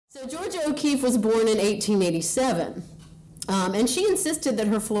So Georgia O'Keeffe was born in 1887, and she insisted that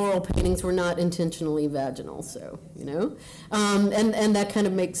her floral paintings were not intentionally vaginal, so, and that kind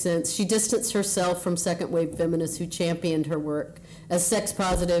of makes sense. She distanced herself from second-wave feminists who championed her work as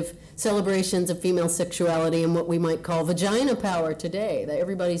sex-positive celebrations of female sexuality and what we might call vagina power today. That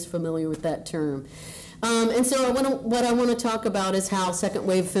everybody's familiar with that term. And so what I want to talk about is how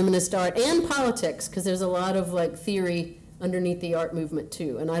second-wave feminist art and politics, because there's a lot of theory underneath the art movement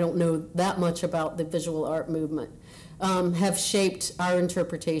too, and I don't know that much about the visual art movement, have shaped our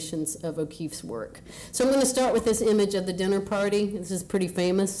interpretations of O'Keeffe's work. So I'm going to start with this image of the dinner party. This is pretty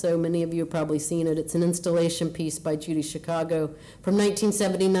famous, so many of you have probably seen it. It's an installation piece by Judy Chicago from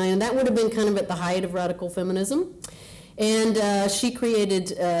 1979, and that would have been kind of at the height of radical feminism. And she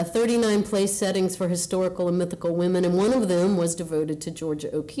created 39 place settings for historical and mythical women, and one of them was devoted to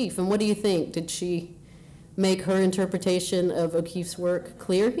Georgia O'Keeffe. And what do you think? Did she make her interpretation of O'Keeffe's work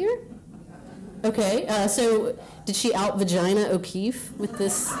clear here? Okay, so did she out-vagina O'Keeffe with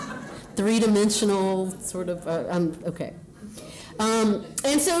this three-dimensional sort of, okay.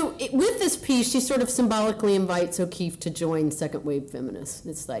 And so with this piece, she sort of symbolically invites O'Keeffe to join second-wave feminists.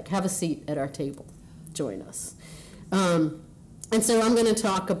 It's like, have a seat at our table, join us. And so I'm going to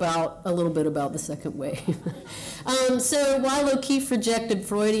talk a little bit about the second wave. So while O'Keeffe rejected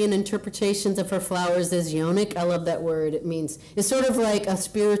Freudian interpretations of her flowers as yonic, I love that word, it's sort of like a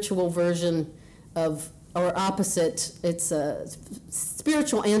spiritual version of, or opposite, it's a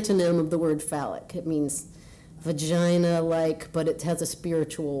spiritual antonym of the word phallic. It means vagina-like, but it has a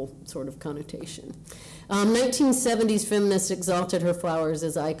spiritual sort of connotation. 1970s feminists exalted her flowers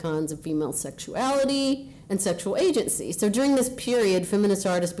as icons of female sexuality and sexual agency. So during this period, feminist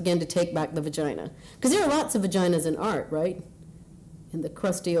artists began to take back the vagina. Because there are lots of vaginas in art, right? In the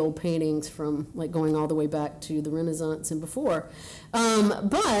crusty old paintings from going all the way back to the Renaissance and before.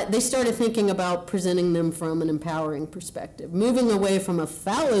 But they started thinking about presenting them from an empowering perspective, moving away from a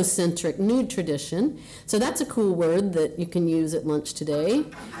phallocentric nude tradition. So that's a cool word that you can use at lunch today.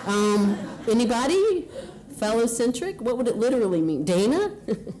 Anybody? Phallocentric? What would it literally mean? Dana?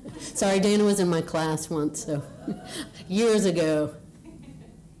 Sorry, Dana was in my class once, so years ago.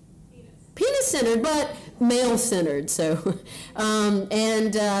 Penis-centered, but male-centered, so. To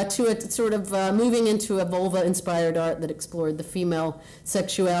a sort of moving into a vulva-inspired art that explored the female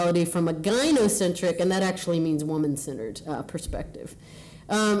sexuality from a gynocentric, and that actually means woman-centered perspective.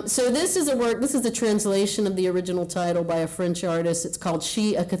 So this is a work, this is a translation of the original title by a French artist. It's called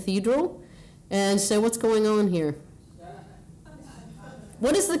She, a Cathedral. And so what's going on here?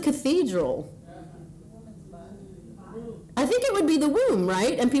 What is the cathedral? I think it would be the womb,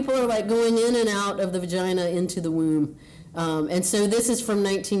 right? And people are going in and out of the vagina into the womb. And so this is from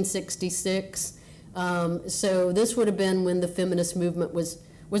 1966. So this would have been when the feminist movement was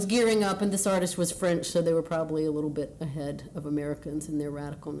gearing up, and this artist was French, so they were probably a little bit ahead of Americans in their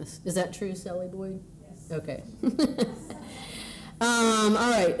radicalness. Is that true, Sally Boyd? Yes. Okay. All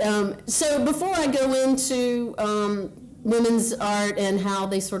right. So before I go into women's art and how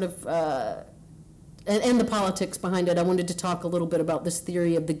they sort of, and the politics behind it, I wanted to talk a little bit about this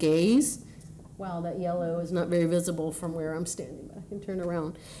theory of the gaze. Wow, that yellow is not very visible from where I'm standing, but I can turn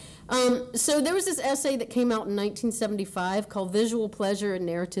around. So there was this essay that came out in 1975 called Visual Pleasure in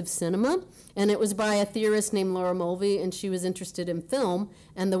Narrative Cinema, and it was by a theorist named Laura Mulvey, and she was interested in film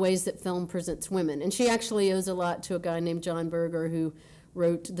and the ways that film presents women. And she actually owes a lot to a guy named John Berger who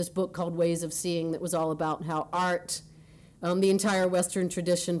wrote this book called Ways of Seeing that was all about how art, the entire Western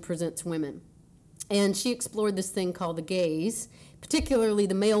tradition, presents women. And she explored this thing called the gaze, particularly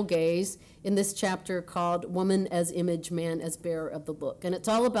the male gaze, in this chapter called Woman as Image, Man as Bearer of the Look. And it's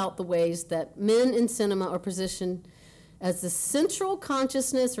all about the ways that men in cinema are positioned as the central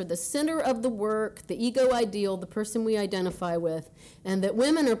consciousness or the center of the work, the ego ideal, the person we identify with, and that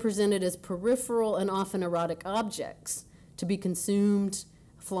women are presented as peripheral and often erotic objects to be consumed,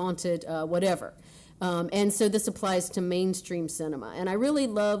 flaunted, whatever. And so this applies to mainstream cinema. And I really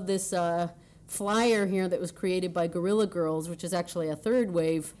love this flyer here that was created by Guerrilla Girls, which is actually a third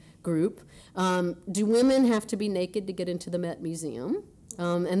wave group. Do women have to be naked to get into the Met Museum?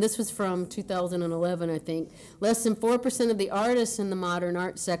 And this was from 2011, I think. Less than 4% of the artists in the modern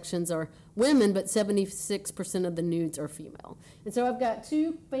art sections are women, but 76% of the nudes are female. And so I've got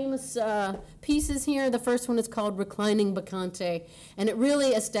two famous pieces here. The first one is called Reclining Bacchante, and it really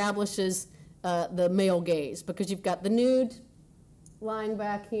establishes the male gaze, because you've got the nude lying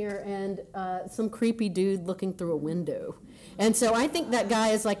back here and some creepy dude looking through a window. And so I think that guy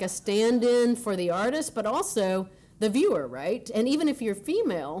is like a stand-in for the artist, but also the viewer, right? And even if you're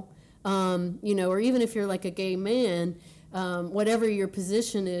female, or even if you're like a gay man, whatever your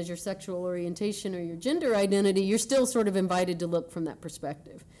position is, your sexual orientation or your gender identity, you're still sort of invited to look from that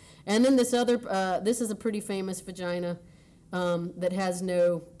perspective. And then this other, this is a pretty famous vagina that has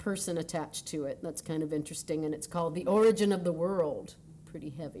no person attached to it. That's kind of interesting, and it's called The Origin of the World. Pretty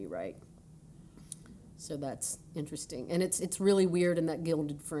heavy, right? So that's interesting. And it's really weird in that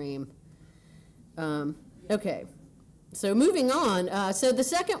gilded frame. Okay, so moving on. So the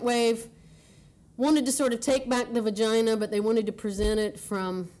second wave wanted to sort of take back the vagina, but they wanted to present it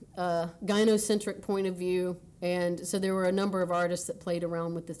from a gynocentric point of view. And so there were a number of artists that played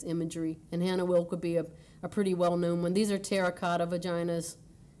around with this imagery. And Hannah Wilk would be a pretty well-known one. These are terracotta vaginas,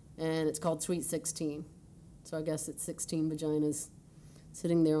 and it's called Sweet 16. So I guess it's 16 vaginas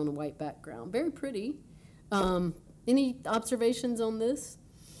sitting there on a white background. Very pretty. Any observations on this?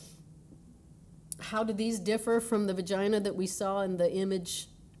 How do these differ from the vagina that we saw in the image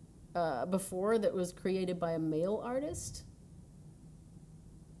before that was created by a male artist?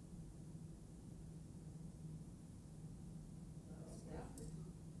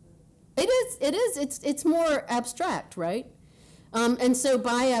 It is. It's more abstract, right? And so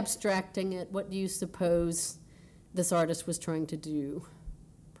by abstracting it, what do you suppose this artist was trying to do,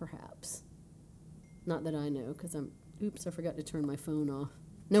 perhaps? Not that I know, because oops, I forgot to turn my phone off.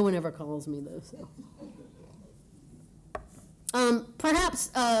 No one ever calls me, though. So.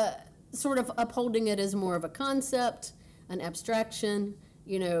 Perhaps sort of upholding it as more of a concept, an abstraction.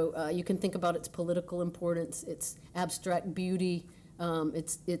 You know, you can think about its political importance, its abstract beauty,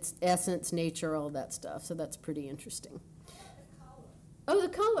 its essence, nature, all that stuff. So that's pretty interesting. Oh, the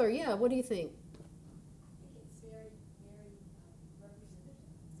color, yeah. What do you think? It's very, very representative.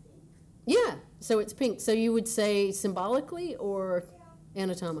 Yeah, so it's pink. So you would say symbolically or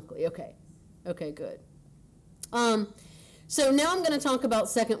anatomically? Okay. Okay, good. So now I'm going to talk about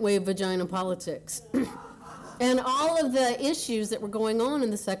second wave vagina politics. And all of the issues that were going on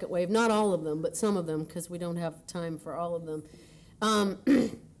in the second wave, not all of them, but some of them, because we don't have time for all of them,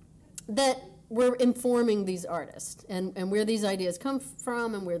 that were informing these artists and where these ideas come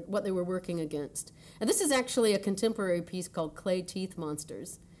from and what they were working against. And this is actually a contemporary piece called Clay Teeth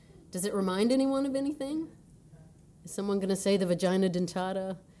Monsters. Does it remind anyone of anything? Is someone going to say the vagina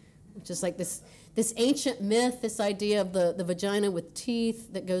dentata? Just like this ancient myth, this idea of the vagina with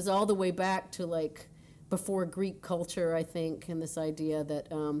teeth that goes all the way back to like before Greek culture, I think, and this idea that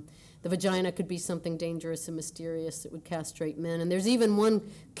the vagina could be something dangerous and mysterious that would castrate men. And there's even one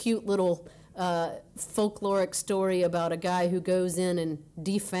cute little folkloric story about a guy who goes in and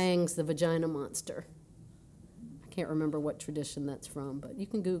defangs the vagina monster. I can't remember what tradition that's from, but you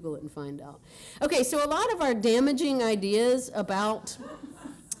can Google it and find out. Okay, so a lot of our damaging ideas about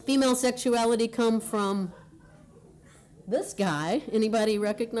female sexuality come from this guy. Anybody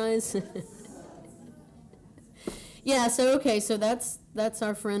recognize? Yeah, so okay, so that's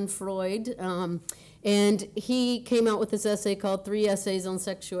our friend Freud, and he came out with this essay called 3 Essays on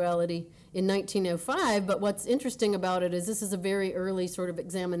Sexuality in 1905, but what's interesting about it is this is a very early sort of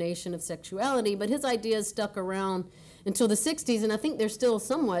examination of sexuality, but his ideas stuck around until the 60s, and I think they're still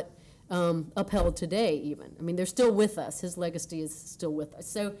somewhat upheld today even. I mean, they're still with us. His legacy is still with us.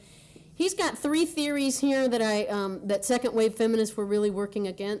 So he's got 3 theories here that that second wave feminists were really working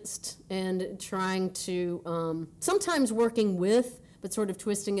against and trying to, sometimes working with, but sort of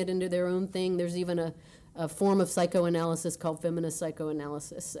twisting it into their own thing. There's even a form of psychoanalysis called feminist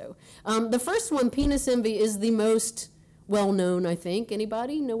psychoanalysis. So the first one, penis envy, is the most well-known, I think.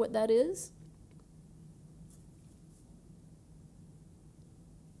 Anybody know what that is?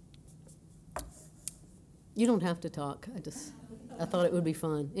 You don't have to talk. I thought it would be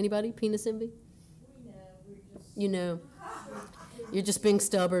fun. Anybody? Penis envy? We know, we're just... You know. You're just being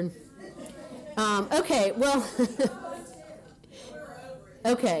stubborn. Okay, well...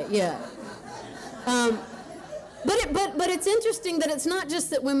 Okay, yeah. But it's interesting that it's not just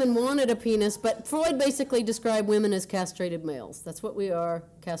that women wanted a penis, but Freud basically described women as castrated males. That's what we are,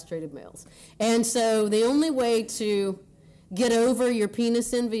 castrated males. And so the only way to get over your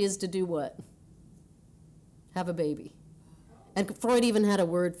penis envy is to do what? Have a baby. And Freud even had a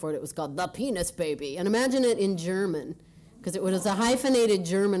word for it. It was called the penis baby. And imagine it in German, because it was a hyphenated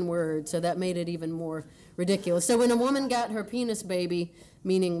German word, so that made it even more ridiculous. So when a woman got her penis baby,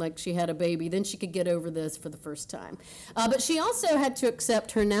 meaning like she had a baby, then she could get over this for the first time. But she also had to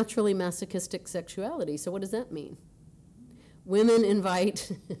accept her naturally masochistic sexuality. So what does that mean? Women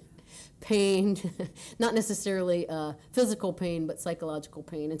invite pain, not necessarily physical pain, but psychological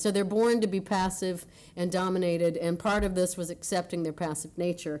pain. And so they're born to be passive and dominated, and part of this was accepting their passive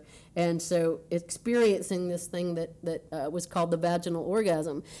nature, and so experiencing this thing that was called the vaginal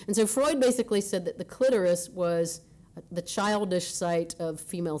orgasm. And so Freud basically said that the clitoris was the childish site of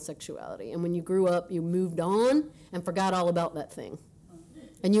female sexuality. And when you grew up, you moved on and forgot all about that thing.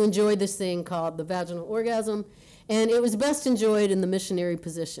 And you enjoyed this thing called the vaginal orgasm. And it was best enjoyed in the missionary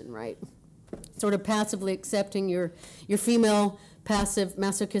position, right? Sort of passively accepting your female passive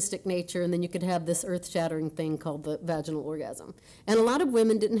masochistic nature, and then you could have this earth-shattering thing called the vaginal orgasm. And a lot of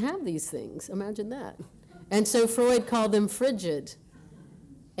women didn't have these things. Imagine that. And so Freud called them frigid.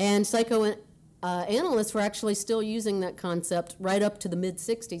 And psychoanalysts were actually still using that concept right up to the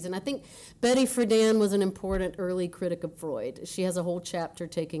mid-'60s. And I think Betty Friedan was an important early critic of Freud. She has a whole chapter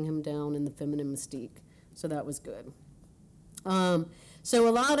taking him down in The Feminine Mystique. So that was good. So a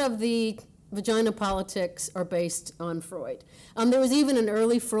lot of the vagina politics are based on Freud. There was even an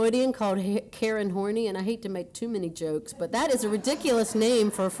early Freudian called Karen Horney, and I hate to make too many jokes, but that is a ridiculous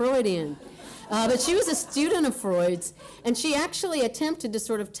name for a Freudian. But she was a student of Freud's, and she actually attempted to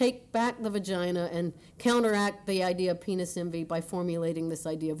sort of take back the vagina and counteract the idea of penis envy by formulating this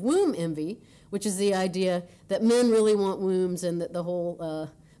idea of womb envy, which is the idea that men really want wombs and that the whole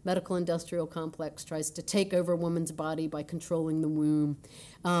medical industrial complex tries to take over a woman's body by controlling the womb,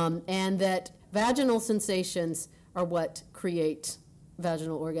 and that vaginal sensations are what create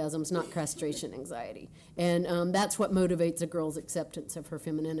vaginal orgasms, not castration anxiety. And that's what motivates a girl's acceptance of her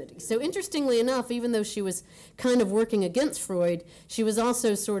femininity. So interestingly enough, even though she was kind of working against Freud, she was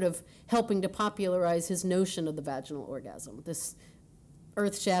also sort of helping to popularize his notion of the vaginal orgasm, this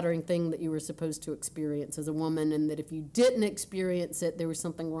earth-shattering thing that you were supposed to experience as a woman, and that if you didn't experience it, there was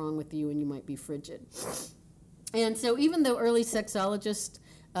something wrong with you and you might be frigid. And so even though early sexologists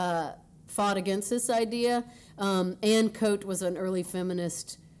fought against this idea, Anne Cote was an early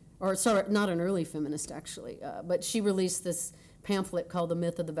feminist, or sorry, not an early feminist actually, but she released this pamphlet called The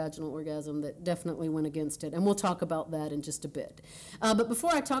Myth of the Vaginal Orgasm that definitely went against it, and we'll talk about that in just a bit. But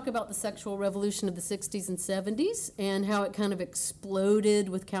before I talk about the sexual revolution of the 60s and 70s and how it kind of exploded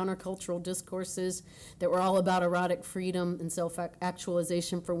with countercultural discourses that were all about erotic freedom and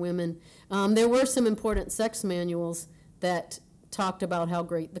self-actualization for women, there were some important sex manuals that talked about how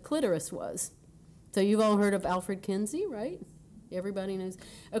great the clitoris was. So you've all heard of Alfred Kinsey, right? Everybody knows.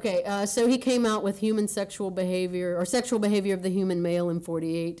 Okay, so he came out with human sexual behavior, or sexual behavior of the human male in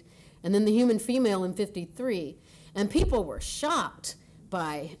 48, and then the human female in 53. And people were shocked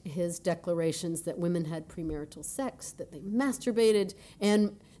by his declarations that women had premarital sex, that they masturbated,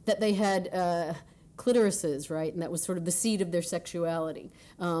 and that they had clitorises, right? And that was sort of the seed of their sexuality.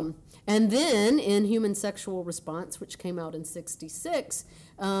 And then in Human Sexual Response, which came out in 66,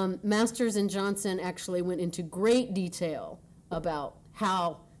 Masters and Johnson actually went into great detail about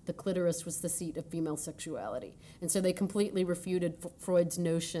how the clitoris was the seat of female sexuality. And so they completely refuted Freud's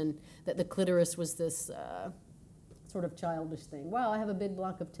notion that the clitoris was this sort of childish thing. Wow, I have a big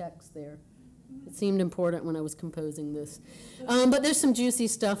block of text there. It seemed important when I was composing this. But there's some juicy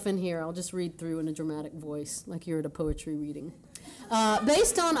stuff in here. I'll just read through in a dramatic voice, like you're at a poetry reading.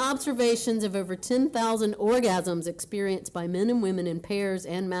 Based on observations of over 10,000 orgasms experienced by men and women in pairs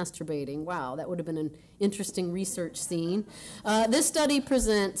and masturbating. Wow, that would have been an interesting research scene. This study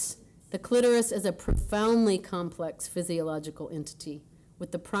presents the clitoris as a profoundly complex physiological entity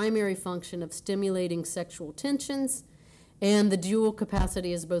with the primary function of stimulating sexual tensions and the dual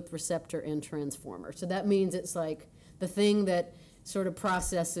capacity as both receptor and transformer. So that means it's like the thing that sort of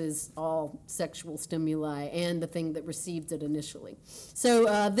processes all sexual stimuli and the thing that receives it initially.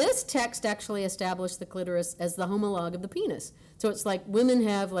 So this text actually established the clitoris as the homologue of the penis. So it's like women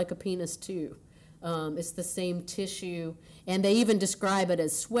have like a penis too. It's the same tissue, and they even describe it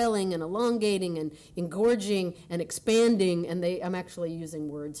as swelling and elongating and engorging and expanding, and I'm actually using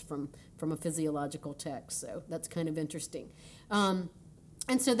words from a physiological text, so that's kind of interesting. And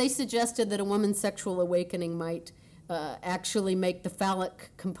so they suggested that a woman's sexual awakening might actually make the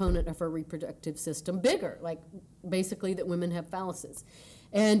phallic component of her reproductive system bigger, like basically that women have phalluses.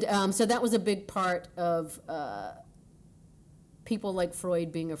 And so that was a big part of people like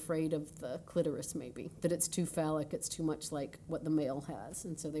Freud being afraid of the clitoris, maybe, that it's too phallic, it's too much like what the male has,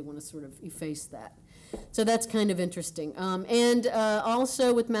 and so they want to sort of efface that. So that's kind of interesting. And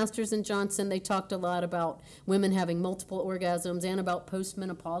also with Masters and Johnson, they talked a lot about women having multiple orgasms and about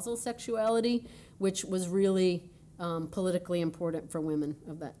postmenopausal sexuality, which was really politically important for women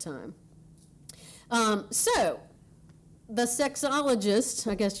of that time. So the sexologists,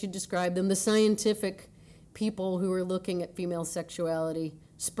 I guess you'd describe them, the scientific people who are looking at female sexuality,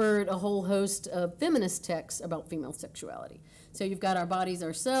 spurred a whole host of feminist texts about female sexuality. So you've got Our Bodies,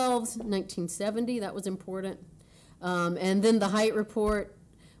 Ourselves, 1970, that was important. And then the Height Report,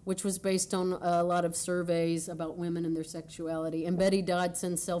 which was based on a lot of surveys about women and their sexuality, and Betty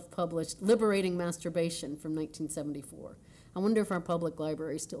Dodson's self-published Liberating Masturbation from 1974. I wonder if our public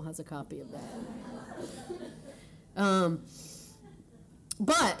library still has a copy of that.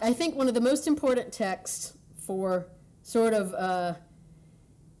 But I think one of the most important texts for sort of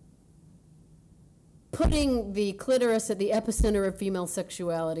putting the clitoris at the epicenter of female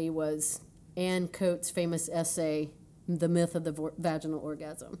sexuality was Anne Coates' famous essay, The Myth of the Vaginal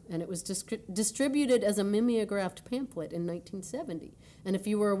Orgasm. And it was distributed as a mimeographed pamphlet in 1970. And if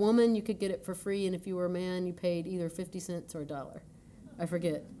you were a woman, you could get it for free, and if you were a man, you paid either 50 cents or $1. I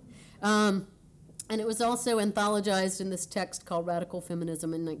forget. And it was also anthologized in this text called Radical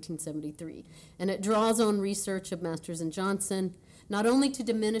Feminism in 1973. And it draws on research of Masters and Johnson, not only to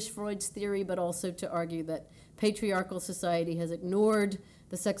diminish Freud's theory, but also to argue that patriarchal society has ignored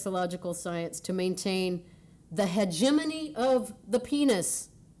the sexological science to maintain the hegemony of the penis.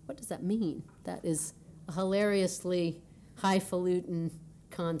 What does that mean? That is a hilariously highfalutin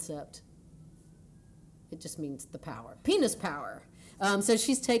concept. It just means the power. Penis power. So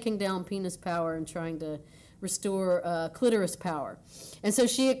she's taking down penis power and trying to restore clitoris power. And so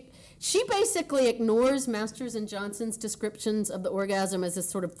she basically ignores Masters and Johnson's descriptions of the orgasm as this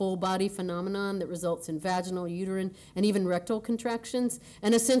sort of full-body phenomenon that results in vaginal, uterine, and even rectal contractions,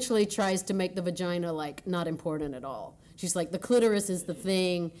 and essentially tries to make the vagina, like, not important at all. She's like, the clitoris is the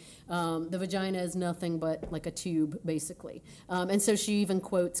thing, the vagina is nothing but like a tube, basically. And so she even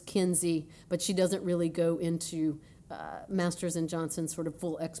quotes Kinsey, but she doesn't really go into Masters and Johnson's sort of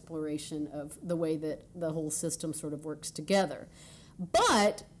full exploration of the way that the whole system sort of works together.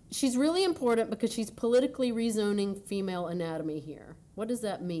 But she's really important because she's politically rezoning female anatomy here. What does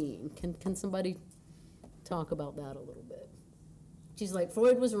that mean? Can somebody talk about that a little bit? She's like,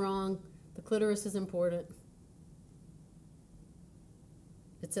 Freud was wrong. The clitoris is important.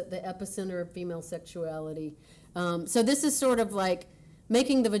 It's at the epicenter of female sexuality. So this is sort of like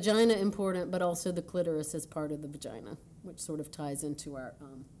making the vagina important, but also the clitoris as part of the vagina, which sort of ties into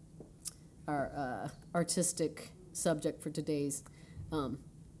our artistic subject for today's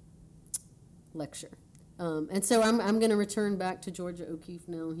lecture. And so I'm going to return back to Georgia O'Keeffe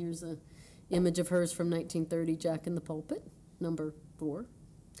now. Here's an image of hers from 1930, Jack in the Pulpit, number 4.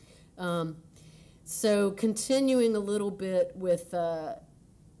 So continuing a little bit with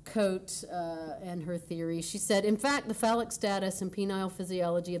Coate and her theory, she said, in fact, the phallic status and penile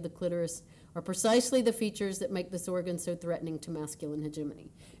physiology of the clitoris are precisely the features that make this organ so threatening to masculine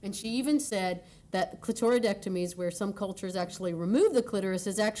hegemony. And she even said that clitoridectomies, where some cultures actually remove the clitoris,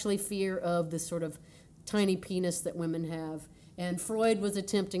 is actually fear of this sort of tiny penis that women have. And Freud was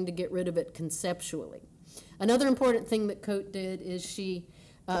attempting to get rid of it conceptually. Another important thing that Coate did is she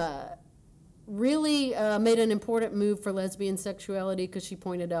really made an important move for lesbian sexuality, because she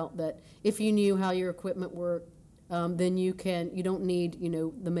pointed out that if you knew how your equipment worked, then you don't need,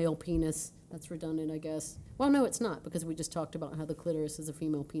 the male penis. That's redundant, I guess. Well, no, it's not, because we just talked about how the clitoris is a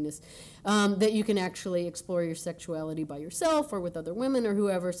female penis. That you can actually explore your sexuality by yourself or with other women or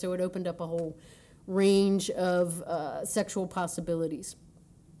whoever, so it opened up a whole range of sexual possibilities.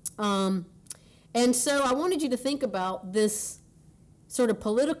 And so I wanted you to think about this sort of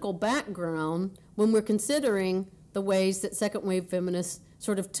political background when we're considering the ways that second wave feminists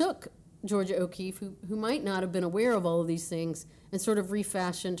sort of took Georgia O'Keeffe, who might not have been aware of all of these things, and sort of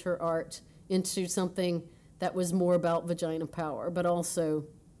refashioned her art into something that was more about vagina power, but also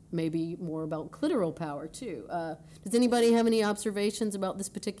maybe more about clitoral power too. Does anybody have any observations about this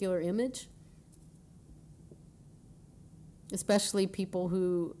particular image? Especially people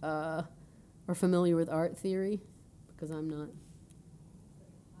who are familiar with art theory, because I'm not.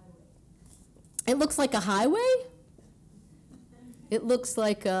 It looks like a highway? It looks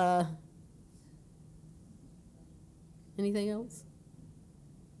like anything else?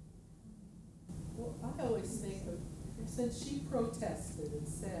 Well, I always think of, since she protested and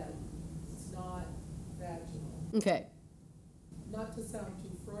said it's not vaginal. Okay. Not to sound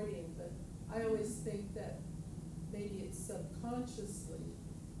too Freudian, but I always think that maybe it's subconsciously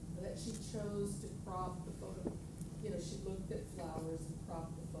that she chose to crop the photo. She looked at flowers and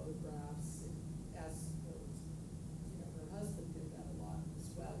cropped the photographs, as her husband did that a lot as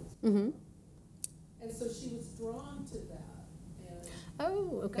well. Mm-hmm. And so she was drawn to that. And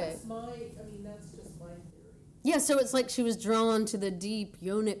oh, okay. That's just my theory. Yeah, so it's like she was drawn to the deep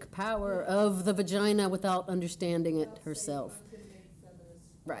yonic power of the vagina without understanding it herself.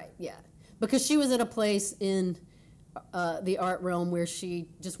 Right, yeah. Because she was at a place in the art realm where she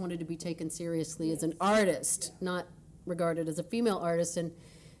just wanted to be taken seriously as an artist, not regarded as a female artist. And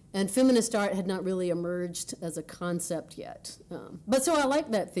And feminist art had not really emerged as a concept yet. But so I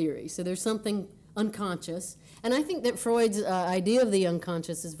like that theory. So there's something unconscious. And I think that Freud's idea of the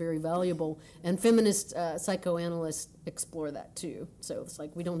unconscious is very valuable. And feminist psychoanalysts explore that too. So it's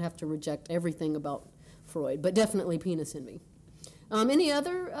like we don't have to reject everything about Freud, but definitely penis in me. Any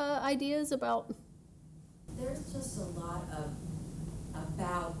other ideas about? There's just a lot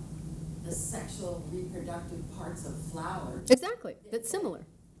about the sexual reproductive parts of flowers. Exactly, that's similar.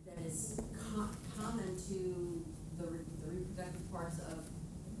 That is common to the reproductive parts of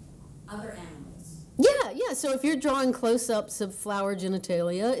other animals. Yeah. So if you're drawing close-ups of flower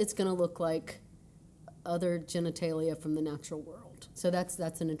genitalia, it's going to look like other genitalia from the natural world. So that's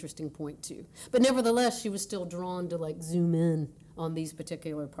an interesting point too. But nevertheless, she was still drawn to like zoom in on these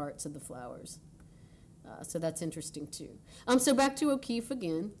particular parts of the flowers. So that's interesting too. So back to O'Keeffe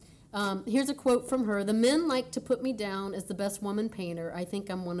again. Here's a quote from her. "The men like to put me down as the best woman painter. I think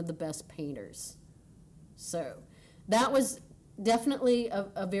I'm one of the best painters." So that was definitely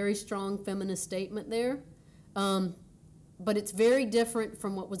a very strong feminist statement there. But it's very different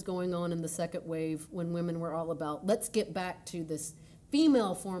from what was going on in the second wave when women were all about, let's get back to this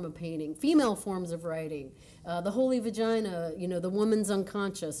female form of painting, female forms of writing, the holy vagina, the woman's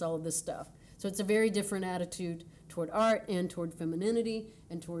unconscious, all of this stuff. So it's a very different attitude toward art and toward femininity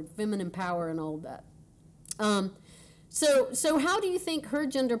and toward feminine power and all of that. So how do you think her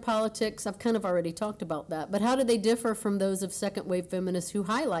gender politics, I've kind of already talked about that, but how do they differ from those of second wave feminists who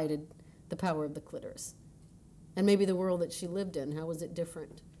highlighted the power of the clitoris? And maybe the world that she lived in, how was it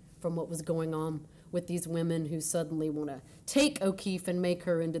different from what was going on with these women who suddenly want to take O'Keeffe and make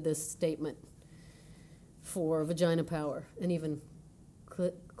her into this statement for vagina power and even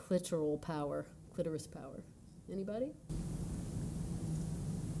clitoral power, clitoris power? Anybody?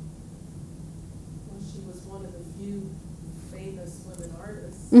 Well, she was one of the few famous women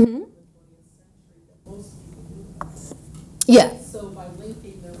artists Mm-hmm. in the 20th century that most people knew about. Yeah. So by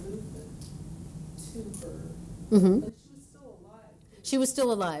linking their movement to her, Mm-hmm. but she was still alive. She was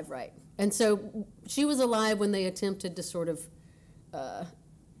still alive, right. And so she was alive when they attempted to sort of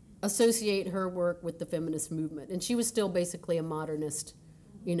associate her work with the feminist movement. And she was still basically a modernist,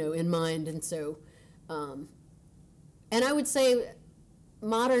 in mind. And so, and I would say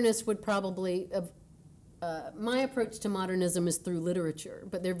modernists would probably, my approach to modernism is through literature,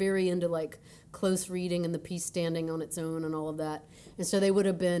 but they're very into like close reading and the piece standing on its own and all of that. And so they would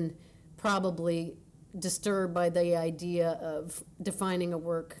have been probably disturbed by the idea of defining a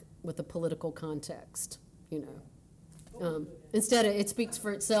work with a political context, Instead, it speaks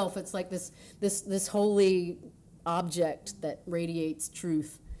for itself. It's like this holy object that radiates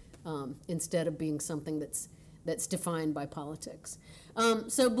truth, instead of being something that's defined by politics.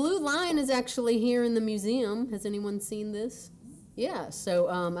 So Blue Line is actually here in the museum. Has anyone seen this? Yeah. So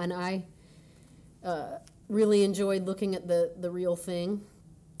and I really enjoyed looking at the real thing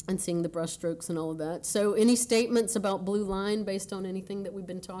and seeing the brushstrokes and all of that. So any statements about Blue Line based on anything that we've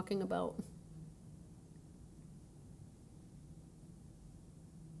been talking about?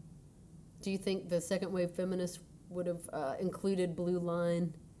 Do you think the second wave feminists would have included Blue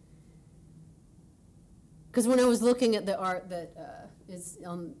Line? Because when I was looking at the art that is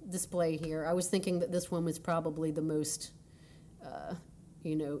on display here, I was thinking that this one was probably the most,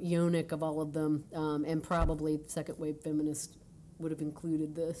 ionic of all of them, and probably second wave feminists would have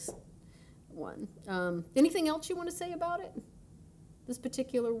included this one. Anything else you want to say about it? This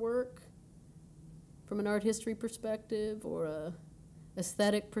particular work, from an art history perspective, or a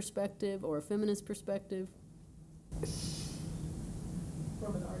aesthetic perspective, or a feminist perspective?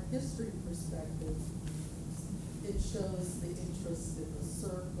 From an art history perspective, it shows the interest in the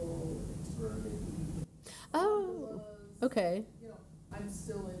circle, eternity. Oh, formulas. okay. I'm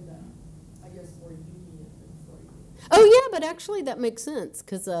still in that, I guess, more Jungian than Freudian. Oh, yeah, but actually that makes sense,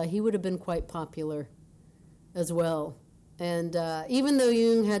 because he would have been quite popular as well. And even though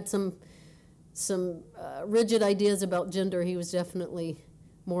Jung had some rigid ideas about gender, he was definitely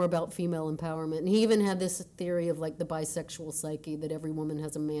more about female empowerment. And he even had this theory of like the bisexual psyche, that every woman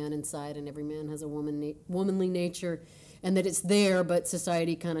has a man inside and every man has a womanly nature, and that it's there, but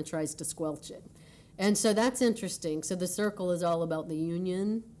society kind of tries to squelch it. And so that's interesting. So the circle is all about the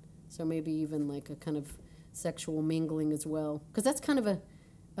union, so maybe even like a kind of sexual mingling as well. Because that's kind of a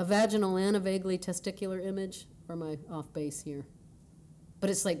vaginal and a vaguely testicular image, or am I off base here? But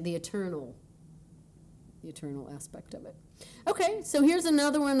it's like the eternal aspect of it. Okay, so here's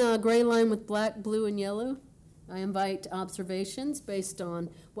another one, a gray line with black, blue, and yellow. I invite observations based on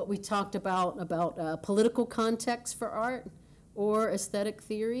what we talked about political context for art, or aesthetic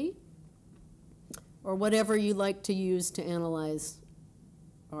theory, or whatever you like to use to analyze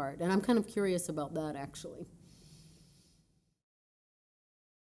art. And I'm kind of curious about that, actually.